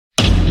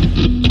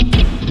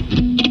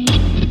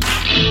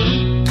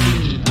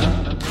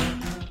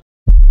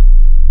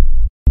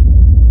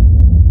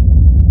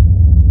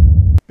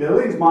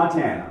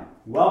Montana.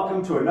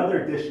 Welcome to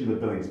another edition of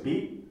the Billings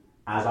Beat.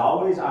 As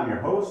always, I'm your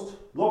host,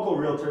 local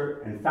realtor,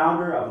 and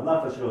founder of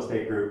Leftless Real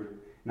Estate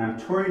Group, and I'm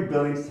touring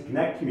Billings to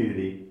connect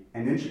community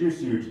and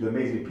introduce you to the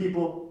amazing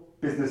people,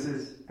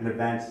 businesses, and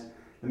events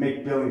that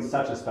make Billings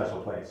such a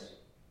special place.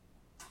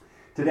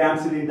 Today I'm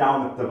sitting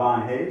down with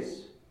Devon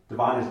Hayes.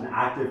 Devon is an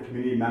active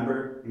community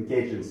member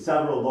engaged in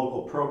several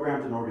local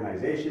programs and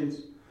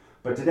organizations,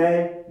 but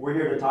today we're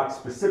here to talk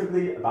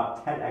specifically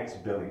about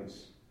TEDx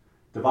Billings.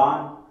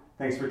 Devon,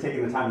 thanks for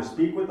taking the time to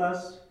speak with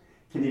us.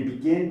 Can you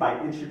begin by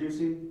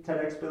introducing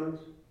TEDx Billings?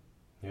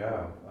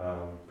 Yeah,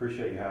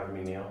 appreciate you having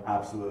me, Neil.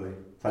 Absolutely.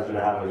 Pleasure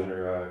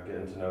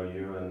getting to know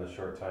you in the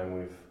short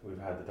time we've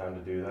had the time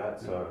to do that,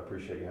 so I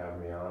appreciate you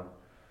having me on.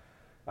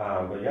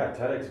 But yeah,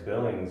 TEDx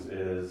Billings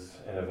is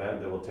an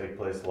event that will take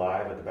place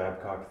live at the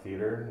Babcock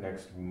Theater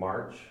next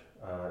March.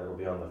 It'll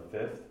be on the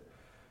 5th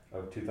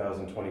of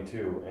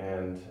 2022,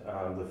 and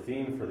the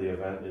theme for the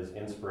event is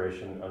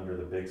Inspiration Under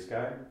the Big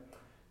Sky,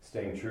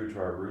 staying true to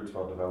our roots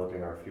while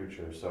developing our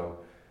future. So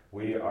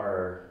we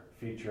are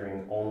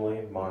featuring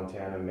only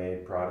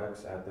Montana-made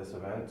products at this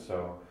event.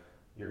 So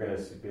you're going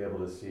to be able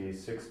to see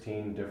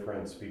 16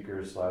 different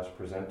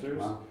speakers/presenters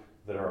Wow.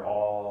 that are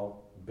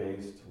all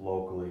based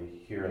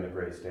locally here in the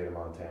great state of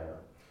Montana.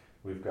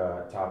 We've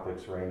got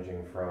topics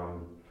ranging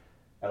from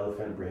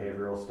elephant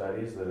behavioral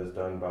studies that is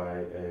done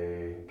by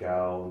a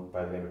gal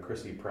by the name of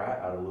Chrissy Pratt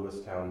out of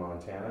Lewistown,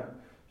 Montana.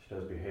 She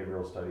does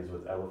behavioral studies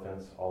with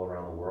elephants all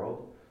around the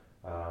world.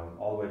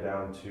 All the way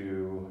down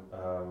to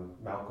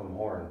Malcolm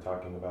Horn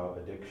talking about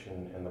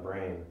addiction in the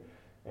brain,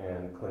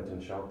 and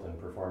Clinton Shelton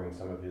performing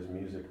some of his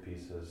music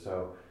pieces.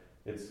 So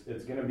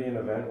it's going to be an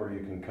event where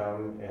you can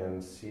come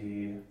and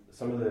see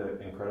some of the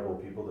incredible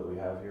people that we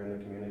have here in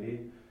the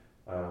community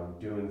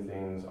doing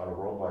things on a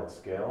worldwide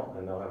scale,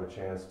 and they'll have a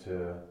chance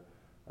to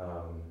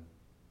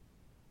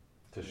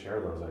share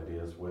those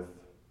ideas with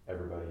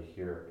everybody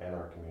here in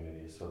our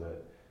community so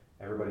that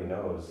everybody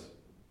knows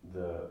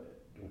the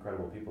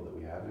incredible people that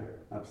we have here.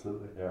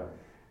 Absolutely. Yeah.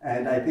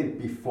 And I think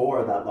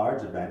before that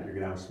large event, you're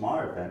going to have a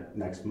smaller event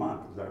next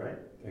month. Is that right?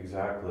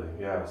 Exactly.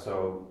 Yeah.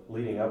 So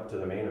leading up to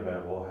the main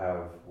event, we'll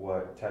have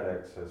what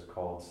TEDx has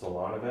called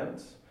salon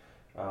events.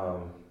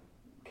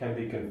 Can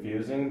be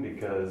confusing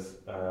because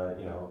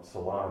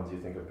salons, you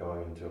think of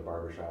going into a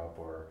barbershop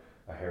or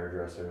a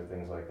hairdresser,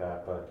 things like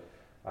that. But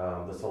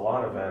the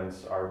salon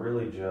events are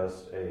really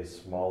just a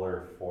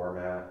smaller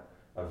format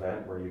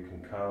event where you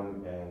can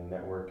come and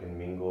network and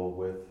mingle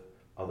with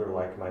other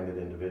like-minded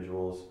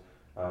individuals.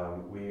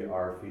 We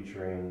are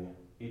featuring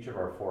each of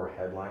our 4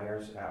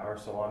 headliners at our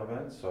salon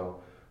events.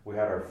 So we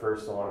had our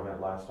first salon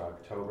event last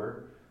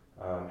October.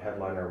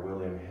 Headliner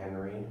William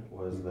Henry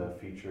was the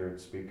featured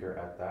speaker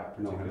at that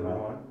particular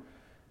one.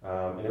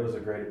 And it was a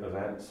great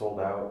event, sold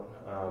out.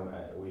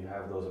 We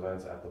have those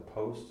events at the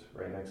Post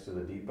right next to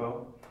the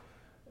depot.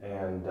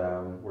 And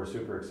we're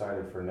super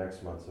excited for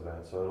next month's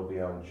event. So it'll be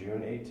on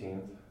June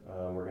 18th.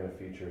 We're going to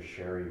feature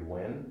Sherry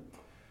Wynn,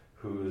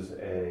 who's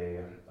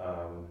a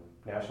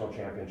national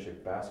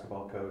championship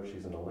basketball coach.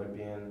 She's an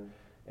Olympian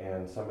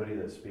and somebody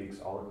that speaks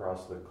all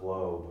across the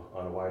globe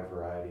on a wide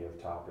variety of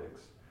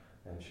topics.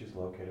 And she's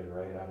located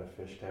right out of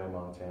Fishtail,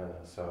 Montana.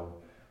 So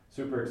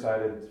super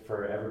excited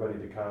for everybody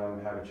to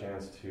come, have a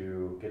chance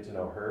to get to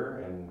know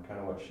her and kind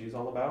of what she's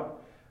all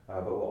about.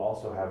 But we'll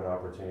also have an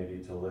opportunity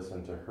to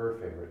listen to her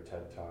favorite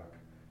TED Talk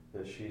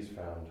that she's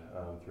found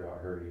throughout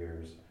her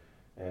years,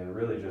 and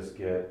really just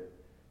get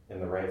in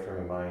the right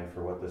frame of mind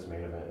for what this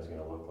main event is going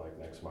to look like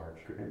next March.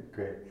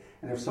 Great.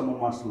 And if someone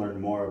wants to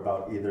learn more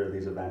about either of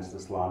these events, the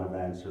salon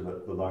events or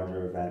the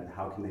larger event,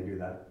 how can they do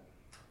that?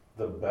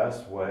 The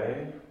best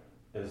way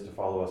is to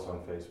follow us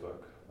on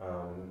Facebook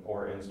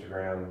or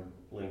Instagram,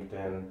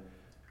 LinkedIn.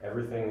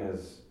 Everything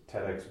is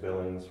TEDx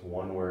Billings,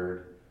 one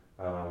word.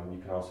 You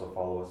can also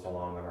follow us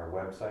along on our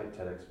website,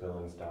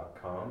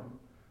 tedxbillings.com.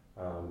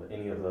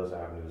 Any of those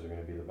avenues are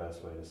going to be the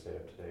best way to stay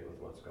up to date with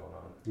what's going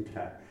on.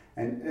 Okay.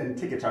 And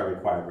tickets are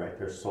required, right?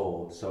 They're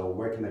sold. So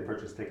where can they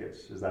purchase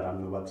tickets? Is that on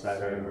the website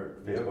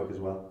or Facebook as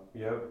well?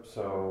 Yep.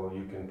 So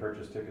you can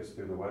purchase tickets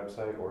through the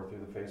website or through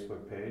the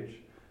Facebook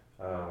page.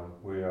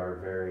 We are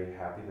very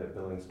happy that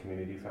Billings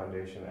Community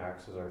Foundation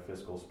acts as our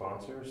fiscal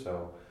sponsor.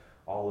 So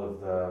all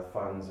of the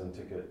funds and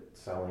ticket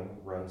selling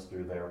runs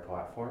through their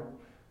platform,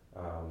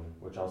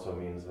 which also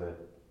means that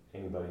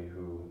anybody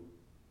who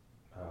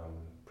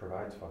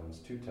provides funds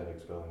to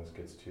TEDx Billings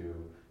gets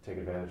to take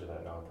advantage of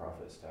that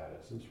nonprofit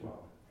status as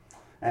well.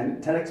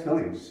 And TEDx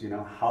Billings,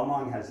 how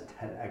long has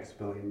TEDx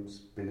Billings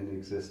been in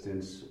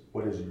existence?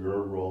 What is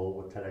your role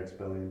with TEDx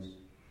Billings?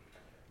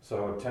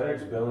 So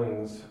TEDx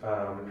Billings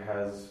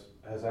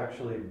has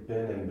actually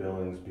been in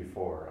Billings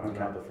before. I'm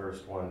not the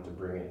first one to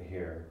bring it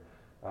here.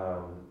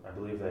 I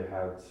believe they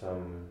had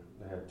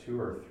 2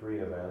 or 3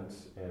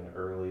 events in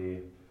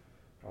early,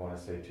 I want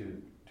to say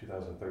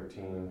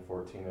 2013,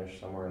 14-ish,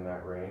 somewhere in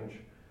that range.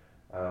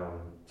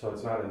 So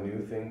it's not a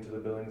new thing to the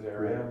Billings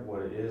area.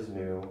 What it is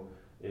new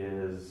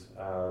is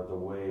the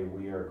way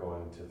we are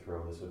going to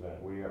throw this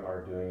event. We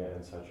are doing it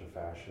in such a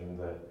fashion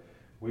that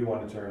we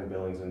want to turn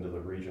Billings into the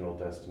regional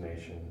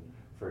destination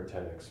for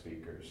TEDx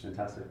speakers.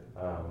 Fantastic.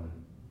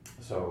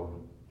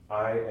 So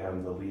I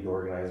am the lead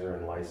organizer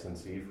and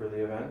licensee for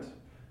the event.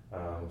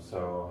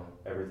 So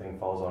everything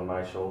falls on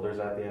my shoulders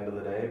at the end of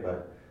the day,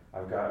 but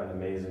I've got an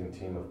amazing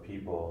team of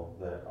people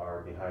that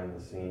are behind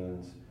the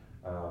scenes.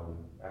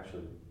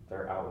 Actually,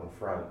 they're out in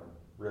front,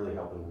 really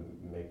helping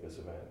make this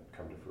event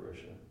come to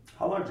fruition.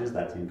 How large is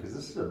that team? Because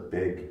this is a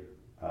big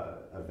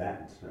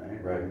event,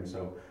 right? Right. And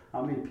so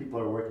how many people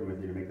are working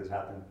with you to make this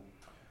happen?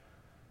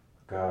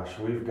 Gosh,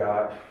 we've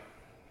got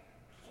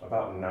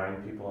about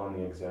 9 people on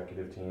the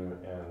executive team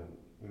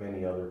and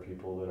many other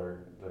people that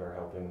are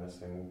helping this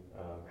thing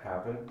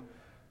happen.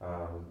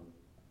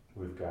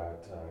 We've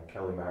got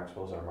Kelly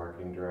Maxwell's our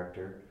marketing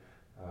director.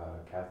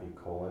 Kathy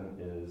Colin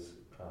is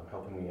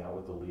helping me out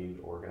with the lead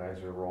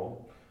organizer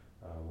role.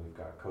 We've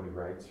got Cody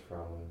Wrights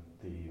from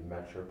the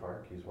Metro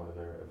Park. He's one of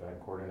their event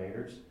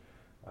coordinators.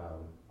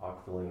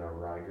 Aquilina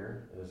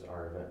Reiger is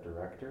our event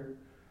director.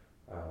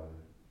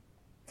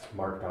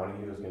 Mark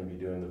Donahue is going to be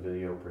doing the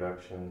video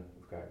production.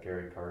 We've got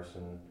Gary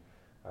Carson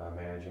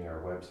managing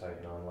our website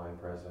and online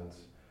presence.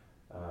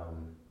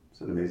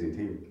 It's an amazing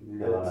team. You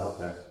got a lot of help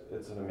there.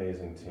 It's an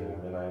amazing team,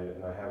 Yeah.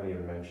 and I haven't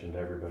even mentioned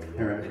everybody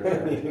yet.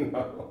 Right. You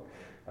know?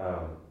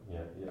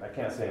 I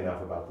can't say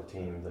enough about the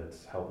team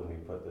that's helping me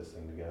put this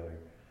thing together,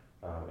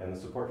 and the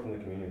support from the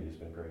community has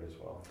been great as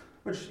well.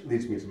 Which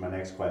leads me to my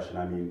next question.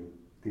 I mean,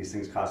 these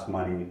things cost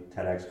money.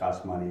 TEDx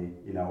costs money.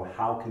 You know,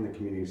 how can the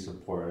community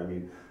support? I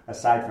mean,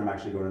 aside from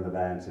actually going to the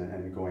events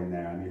and going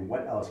there, I mean,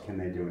 what else can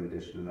they do in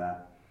addition to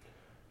that?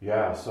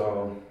 Yeah,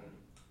 so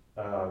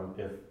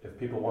if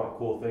people want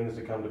cool things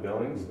to come to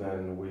Billings,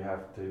 then we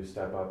have to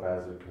step up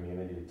as a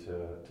community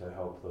to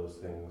help those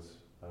things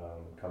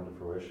come to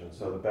fruition.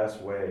 So the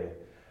best way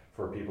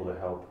for people to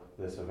help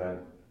this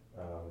event,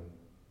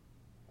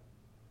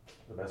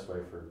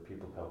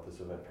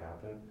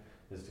 happen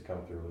is to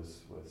come through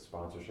with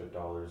sponsorship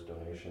dollars,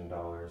 donation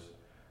dollars.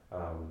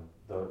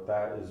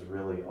 That is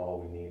really all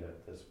we need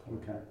at this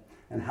point. Okay.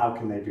 And how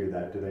can they do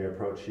that? Do they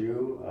approach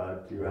you?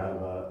 Do you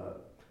have a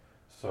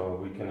So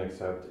we can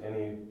accept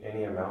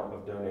any amount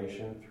of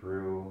donation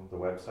through the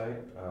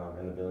website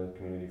and the Billings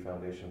Community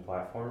Foundation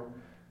platform.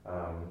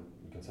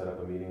 You can set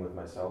up a meeting with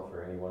myself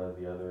or any one of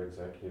the other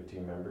executive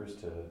team members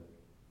to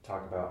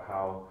talk about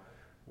how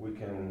we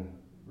can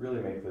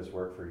really make this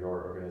work for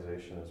your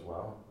organization as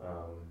well.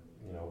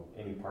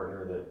 Any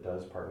partner that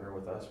does partner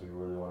with us, we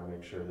really want to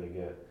make sure they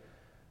get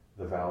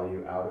the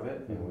value out of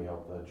it, and we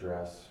help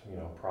address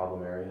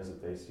problem areas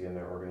that they see in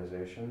their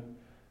organization.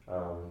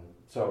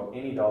 So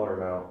any dollar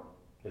amount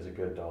is a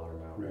good dollar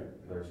amount.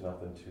 Right. There's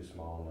nothing too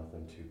small,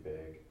 nothing too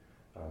big.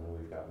 And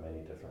we've got many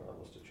different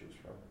levels to choose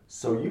from.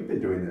 So you've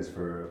been doing this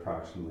for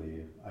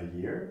approximately a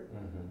year.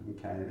 Mm-hmm.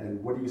 Okay.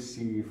 And what do you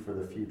see for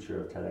the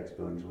future of TEDx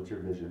Billings? What's your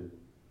vision?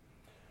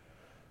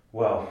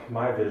 Well,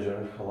 my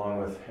vision,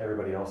 along with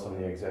everybody else on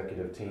the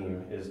executive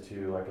team, is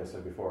to, like I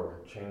said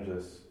before, change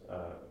this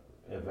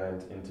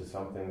event into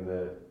something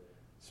that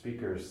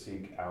speakers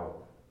seek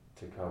out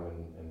to come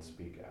and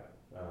speak at.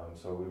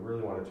 So we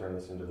really want to turn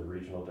this into the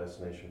regional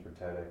destination for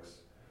TEDx.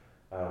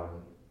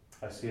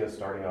 I see us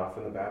starting off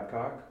in the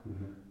Babcock,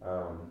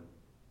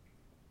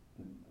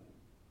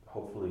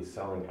 hopefully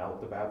selling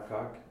out the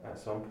Babcock at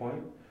some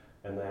point,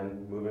 and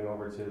then moving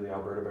over to the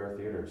Alberta Bear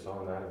Theatre,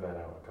 selling that event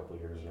out a couple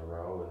of years in a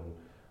row, and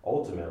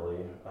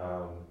ultimately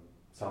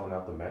selling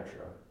out the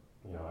Metro.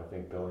 I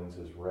think Billings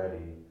is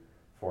ready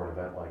for an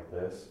event like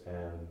this,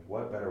 and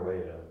what better way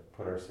to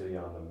put our city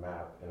on the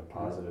map in a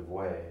positive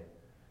way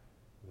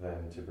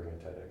than to bring a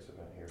TEDx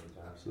event here to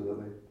town.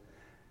 Absolutely.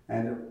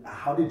 And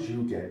how did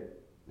you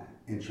get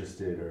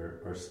interested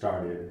or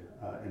started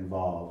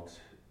involved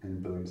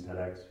in Billings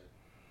TEDx?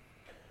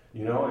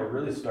 It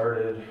really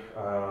started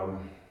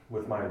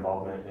with my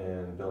involvement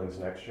in Billings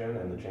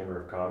NextGen and the Chamber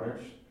of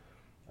Commerce.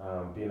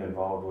 Being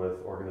involved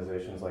with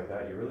organizations like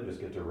that, you really just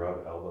get to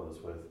rub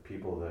elbows with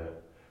people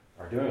that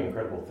are doing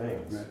incredible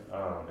things,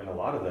 right. And a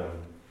lot of them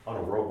on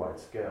a worldwide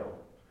scale.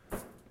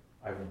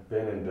 I've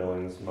been in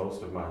Billings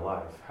most of my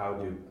life. How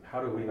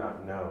do we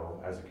not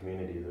know as a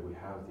community that we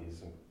have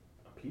these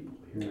people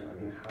here? Mm-hmm.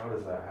 I mean, how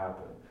does that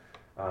happen?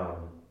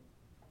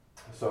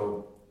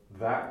 So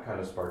that kind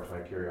of sparked my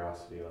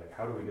curiosity. Like,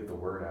 how do we get the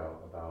word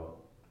out about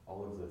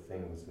all of the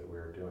things that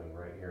we're doing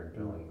right here in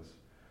Billings?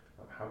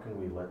 How can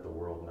we let the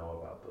world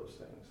know about those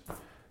things?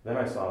 Then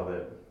I saw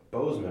that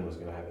Bozeman was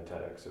going to have a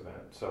TEDx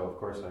event. So of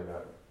course I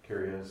got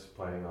curious,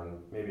 planning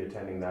on maybe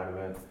attending that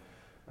event.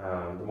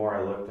 The more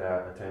I looked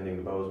at attending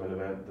the Bozeman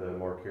event, the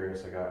more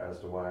curious I got as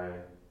to why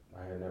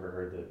I had never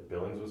heard that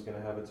Billings was going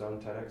to have its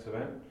own TEDx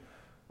event.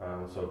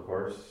 So of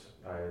course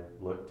I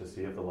looked to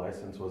see if the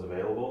license was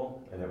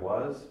available, and it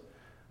was.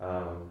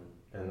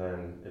 And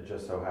then it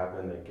just so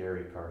happened that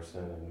Gary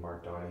Carson and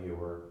Mark Donahue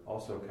were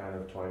also kind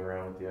of toying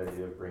around with the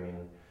idea of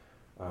bringing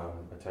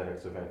a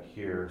TEDx event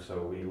here.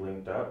 So we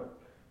linked up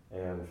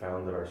and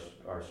found that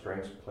our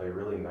strengths play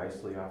really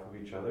nicely off of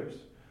each other's.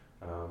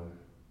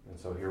 And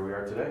so here we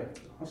are today.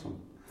 Awesome.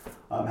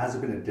 Has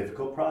it been a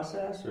difficult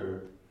process,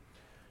 or?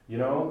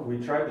 We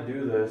tried to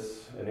do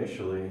this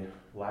initially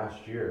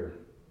last year,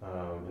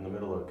 in the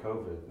middle of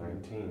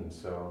COVID-19.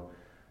 So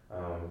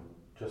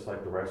just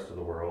like the rest of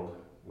the world,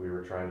 we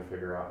were trying to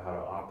figure out how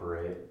to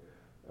operate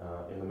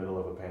in the middle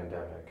of a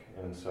pandemic.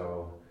 And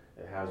so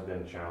it has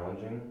been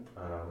challenging.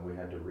 We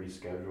had to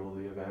reschedule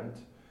the event.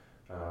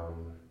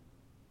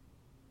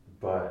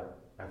 But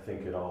I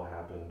think it all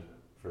happened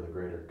for the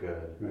greater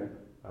good. Right.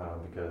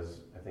 Because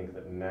I think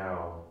that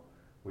now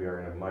we are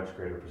in a much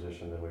greater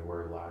position than we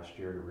were last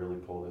year to really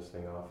pull this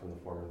thing off in the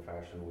form and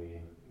fashion we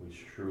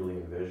truly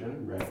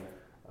envision. Right.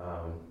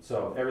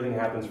 So everything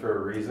happens for a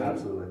reason.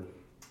 Absolutely.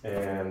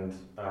 And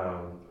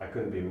I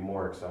couldn't be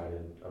more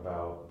excited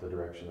about the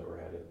direction that we're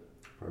headed.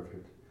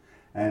 Perfect.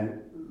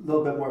 And a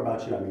little bit more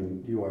about you. I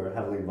mean, you are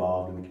heavily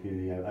involved in the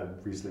community.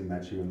 I've recently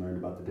met you and learned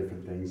about the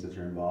different things that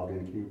you're involved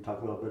in. Can you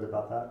talk a little bit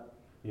about that?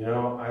 You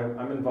know,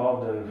 I'm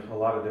involved in a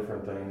lot of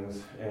different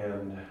things,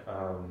 and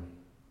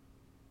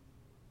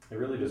it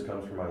really just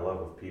comes from my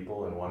love of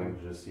people and wanting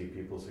to just see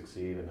people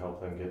succeed and help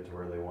them get to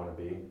where they want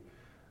to be.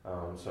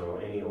 So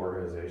any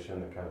organization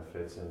that kind of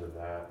fits into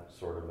that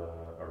sort of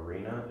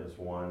arena is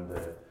one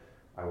that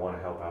I want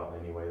to help out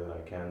in any way that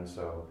I can.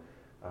 So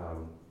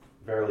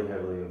fairly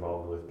heavily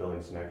involved with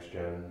Billings Next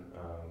Gen,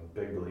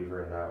 big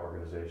believer in that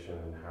organization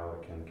and how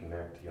it can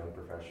connect young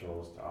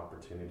professionals to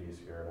opportunities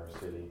here in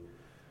our city.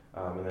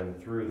 And then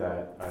through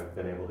that, I've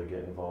been able to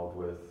get involved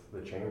with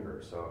the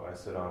Chamber. So I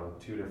sit on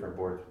 2 different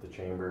boards with the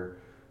Chamber.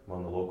 I'm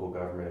on the Local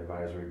Government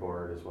Advisory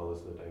Board as well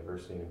as the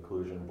Diversity and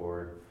Inclusion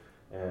Board.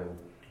 And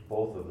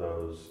both of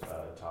those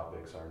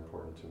topics are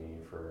important to me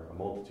for a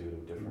multitude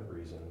of different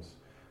reasons.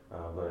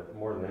 But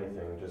more than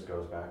anything, it just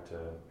goes back to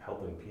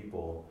helping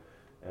people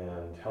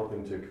and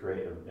helping to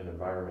create an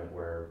environment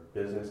where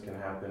business can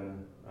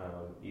happen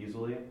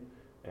easily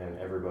and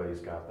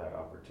everybody's got that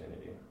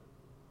opportunity.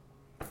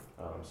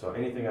 So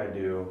anything I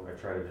do, I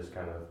try to just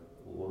kind of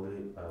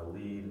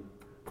lead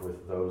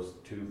with those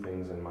 2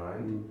 things in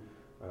mind.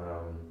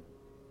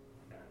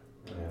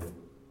 And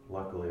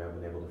luckily I've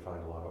been able to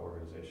find a lot of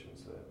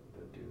organizations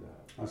that do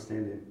that.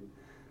 Outstanding.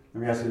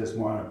 Let me ask you this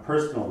more on a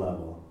personal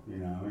level. You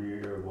know,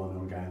 you're a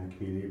well-known guy in the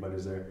community, but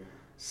is there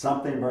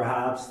something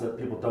perhaps that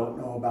people don't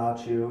know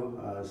about you?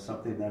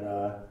 Something that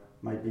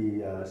might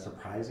be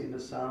surprising to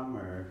some,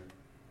 or?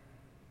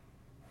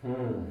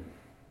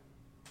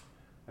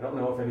 I don't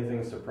know if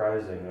anything's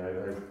surprising.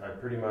 I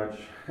pretty much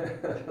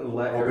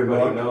let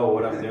everybody know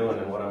what I'm doing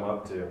and what I'm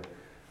up to.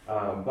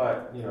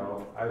 But you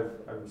know,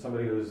 I'm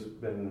somebody who's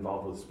been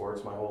involved with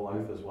sports my whole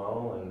life as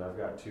well, and I've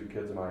got 2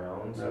 kids of my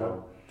own.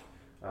 So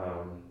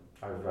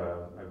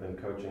I've been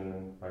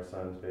coaching my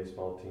son's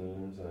baseball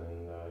teams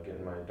and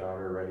getting my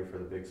daughter ready for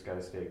the Big Sky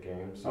State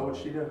Games. So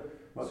what'd she do?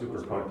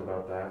 Super pumped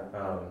about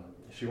that.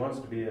 She wants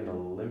to be an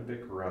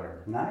Olympic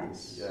runner.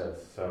 Nice.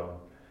 Yes. So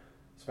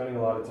spending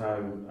a lot of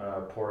time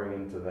pouring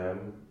into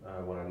them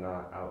when I'm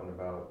not out and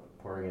about,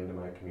 pouring into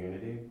my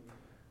community.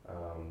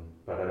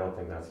 But I don't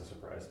think that's a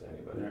surprise to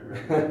anybody.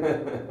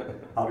 Right.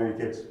 How old are your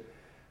kids?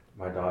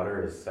 My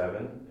daughter is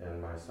 7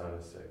 and my son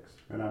is 6.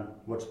 Right on.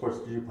 What sports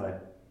did you play?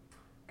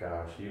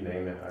 Gosh, you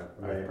name it,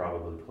 I've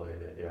probably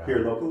played it. Yeah. Here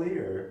locally,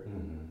 or?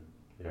 Mm-hmm.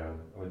 Yeah,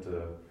 I went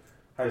to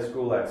high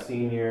school at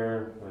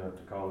senior, went up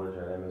to college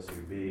at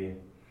MSUB,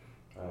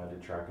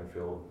 did track and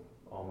field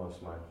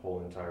almost my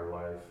whole entire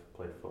life,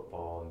 played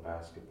football and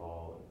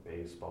basketball and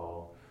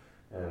baseball,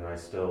 and I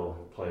still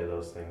play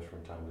those things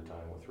from time to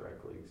time with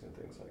rec leagues and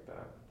things like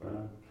that. But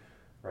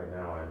right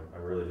now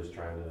I'm really just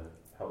trying to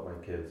help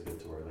my kids get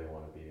to where they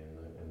want to be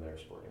in their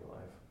sporting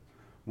life.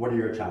 What are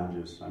your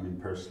challenges, I mean,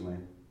 personally?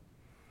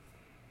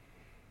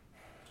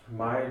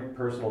 My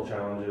personal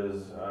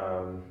challenges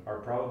are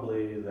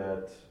probably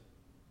that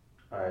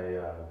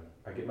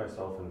I get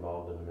myself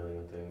involved in a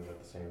million things at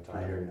the same time.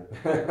 I hear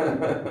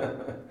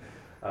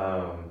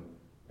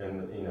you.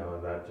 And you know,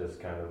 that just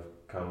kind of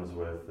comes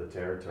with the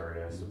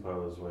territory, I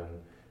suppose. When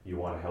you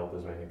want to help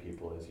as many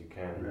people as you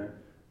can,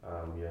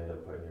 you end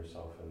up putting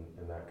yourself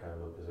in that kind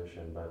of a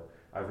position. But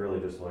I've really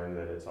just learned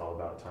that it's all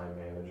about time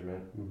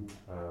management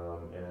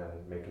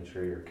and making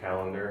sure your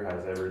calendar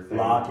has everything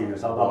blocking.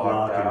 It's all about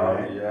blocking, out.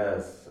 Right?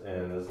 Yes,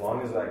 and as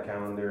long as that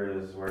calendar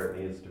is where it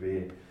needs to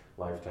be,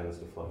 life tends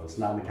to flow. If it's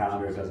not in the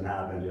calendar, it doesn't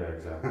happen. Yeah,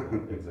 exactly,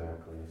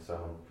 exactly.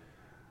 So,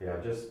 yeah,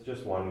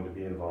 just wanting to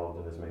be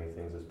involved in as many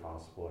things as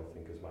possible, I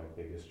think, is my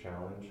biggest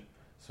challenge.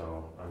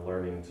 So I'm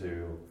learning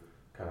to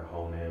kind of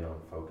hone in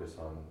on, focus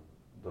on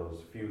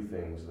those few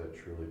things that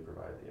truly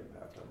provide the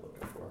impact I'm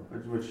looking for.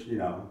 Which, you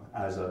know,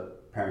 as a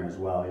parent as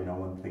well, you know,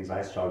 one of the things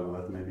I struggle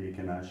with, maybe you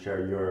can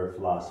share your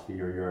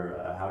philosophy or your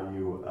how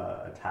you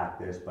attack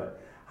this, but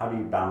how do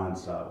you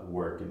balance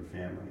work and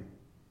family?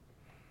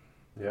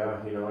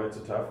 Yeah, you know, it's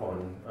a tough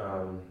one.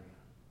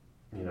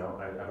 You know,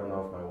 I don't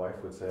know if my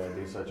wife would say I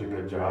do such a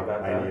good job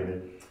at that. I need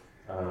it.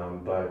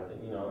 But,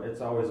 you know, it's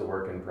always a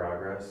work in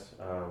progress.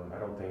 I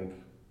don't think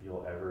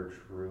you'll ever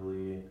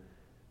truly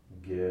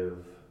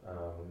give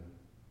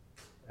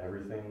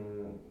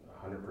everything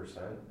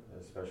 100%,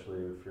 especially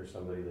if you're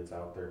somebody that's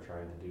out there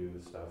trying to do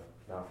stuff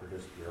not for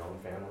just your own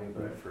family,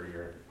 but for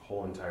your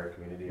whole entire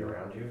community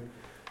around you.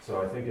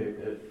 So I think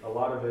a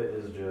lot of it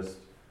is just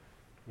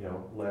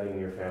letting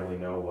your family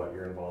know what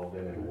you're involved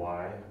in and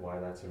why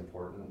that's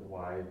important.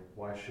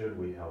 Why should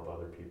we help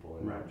other people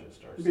and not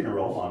just ourselves? Being a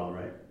role model,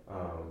 right?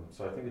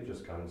 So I think it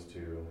just comes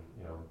to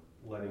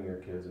letting your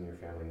kids and your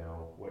family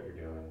know what you're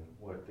doing,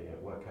 what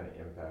kind of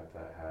impact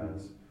that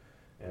has,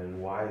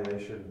 and why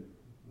they should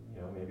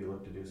maybe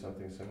look to do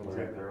something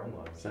similar in their own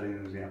lives. Setting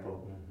an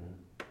example.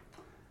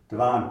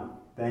 Devon,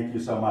 thank you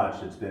so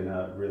much. It's been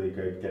really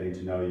good getting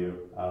to know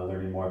you,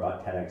 learning more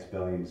about TEDx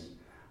Billings.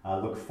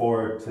 Look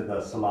forward to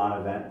the Salon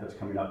event that's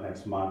coming up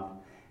next month.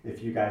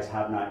 If you guys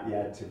have not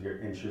yet, if you're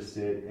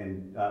interested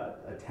in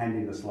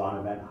attending the Salon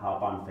event,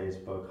 hop on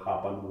Facebook,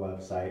 hop on the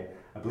website.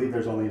 I believe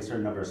there's only a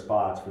certain number of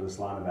spots for the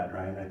Salon event,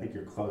 right? And I think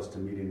you're close to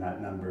meeting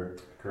that number.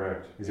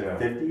 Correct. Is it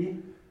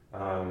 50?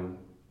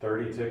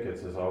 30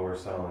 tickets is all we're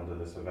selling to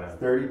this event.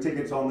 30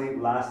 tickets only.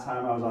 Last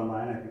time I was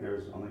online, I think there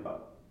was only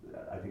about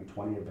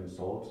 20 have been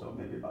sold, so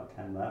maybe about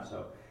 10 left.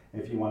 So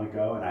if you want to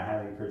go, and I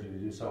highly encourage you to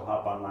do so,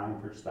 hop online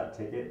and purchase that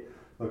ticket.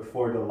 Look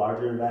forward to a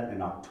larger event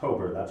in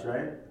October, that's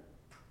right?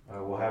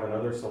 We'll have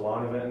another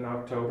Salon event in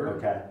October.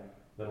 Okay.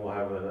 Then we'll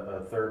have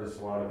a third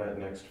Salon event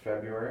next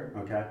February.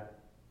 Okay.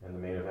 And the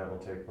main event will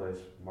take place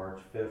March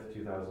 5th,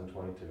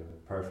 2022.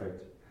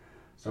 Perfect.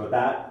 So with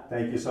that,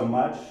 thank you so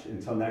much.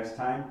 Until next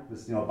time, this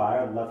is Neil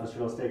Byer, the Leftist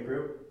Real Estate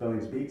Group,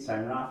 Billings Beat,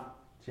 signing off.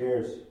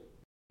 Cheers.